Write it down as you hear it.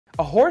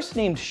A horse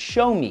named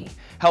Show Me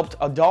helped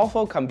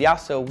Adolfo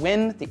Cambiaso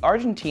win the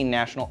Argentine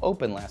National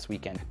Open last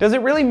weekend. Does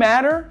it really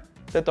matter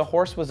that the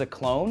horse was a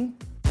clone?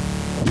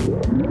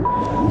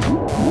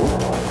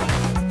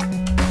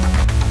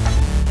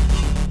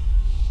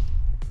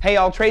 Hey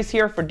y'all, Trace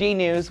here for D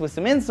News with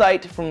some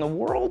insight from the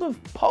world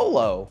of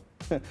polo.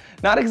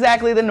 Not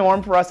exactly the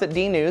norm for us at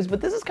D News,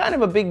 but this is kind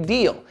of a big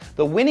deal.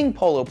 The winning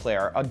polo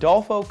player,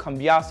 Adolfo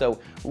Cambiaso,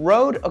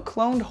 rode a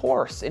cloned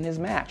horse in his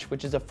match,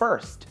 which is a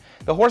first.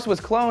 The horse was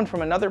cloned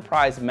from another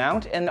prize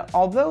mount, and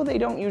although they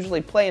don't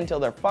usually play until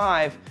they're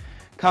 5,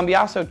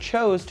 Cambiaso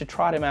chose to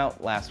trot him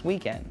out last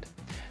weekend.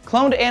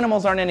 Cloned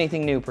animals aren't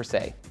anything new per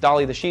se.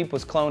 Dolly the sheep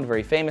was cloned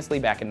very famously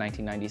back in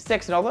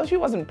 1996, and although she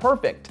wasn't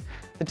perfect,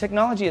 the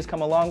technology has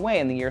come a long way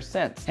in the years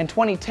since. In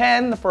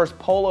 2010, the first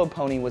polo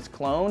pony was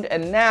cloned,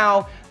 and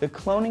now the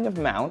cloning of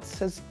mounts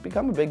has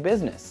become a big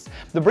business.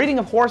 The breeding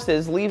of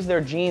horses leaves their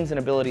genes and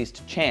abilities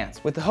to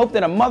chance, with the hope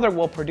that a mother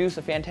will produce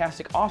a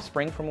fantastic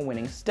offspring from a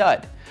winning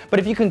stud. But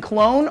if you can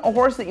clone a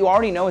horse that you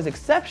already know is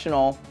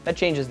exceptional, that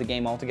changes the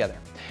game altogether.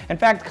 In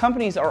fact,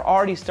 companies are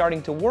already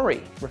starting to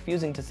worry,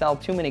 refusing to sell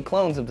too many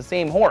clones of the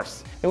same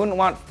horse. They wouldn't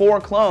want 4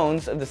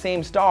 clones of the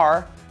same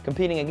star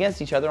competing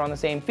against each other on the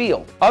same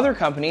field. Other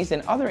companies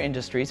in other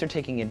industries are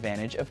taking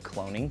advantage of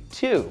cloning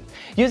too.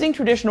 Using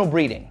traditional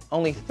breeding,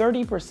 only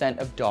 30%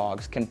 of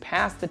dogs can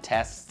pass the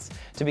tests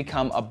to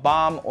become a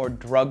bomb or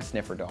drug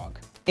sniffer dog.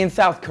 In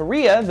South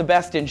Korea, the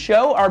best in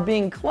show are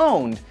being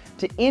cloned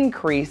to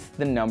increase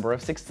the number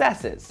of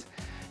successes.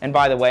 And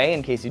by the way,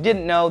 in case you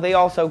didn't know, they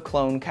also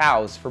clone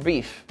cows for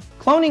beef.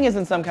 Cloning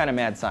isn't some kind of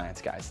mad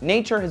science, guys.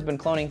 Nature has been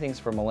cloning things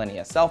for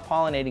millennia.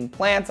 Self-pollinating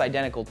plants,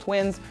 identical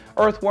twins,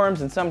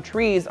 earthworms, and some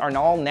trees are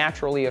all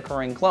naturally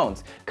occurring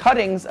clones.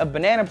 Cuttings of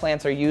banana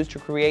plants are used to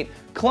create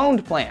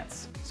cloned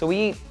plants. So we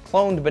eat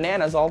cloned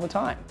bananas all the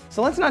time.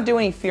 So let's not do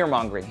any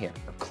fear-mongering here.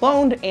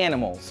 Cloned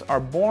animals are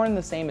born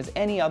the same as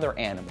any other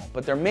animal,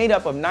 but they're made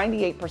up of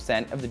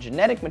 98% of the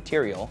genetic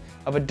material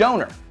of a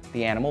donor,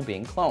 the animal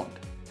being cloned.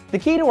 The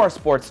key to our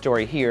sports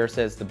story here,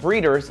 says the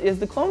breeders, is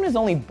the clone is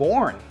only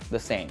born the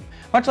same.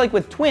 Much like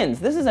with twins,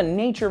 this is a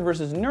nature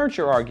versus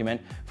nurture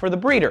argument for the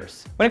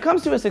breeders. When it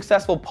comes to a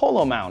successful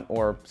polo mount,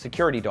 or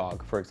security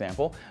dog, for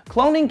example,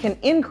 cloning can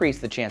increase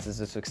the chances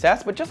of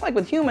success, but just like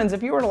with humans,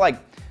 if you were to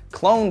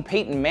clone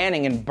Peyton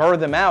Manning and burr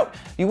them out,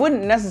 you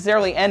wouldn't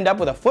necessarily end up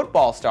with a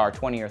football star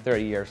 20 or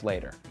 30 years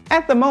later.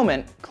 At the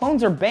moment,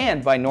 clones are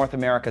banned by North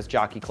America's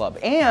Jockey Club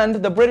and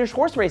the British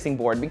Horse Racing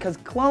Board because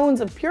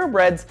clones of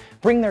purebreds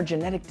bring their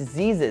genetic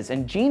diseases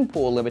and gene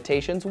pool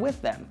limitations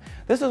with them.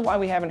 This is why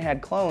we haven't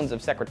had clones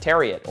of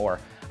Secretariat or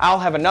I'll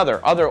Have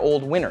Another, other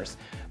old winners.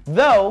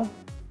 Though,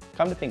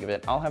 come to think of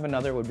it, I'll Have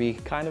Another would be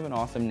kind of an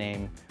awesome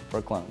name for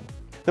a clone.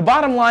 The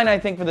bottom line, I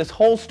think, for this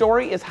whole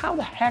story is how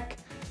the heck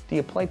do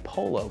you play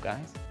polo,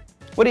 guys?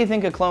 What do you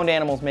think of cloned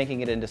animals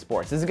making it into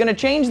sports? Is it going to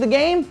change the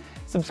game?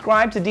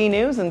 Subscribe to D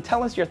News and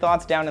tell us your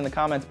thoughts down in the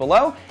comments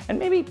below, and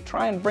maybe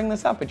try and bring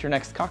this up at your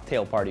next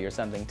cocktail party or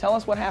something. Tell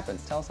us what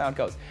happens. Tell us how it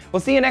goes.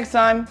 We'll see you next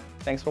time.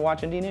 Thanks for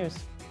watching D News.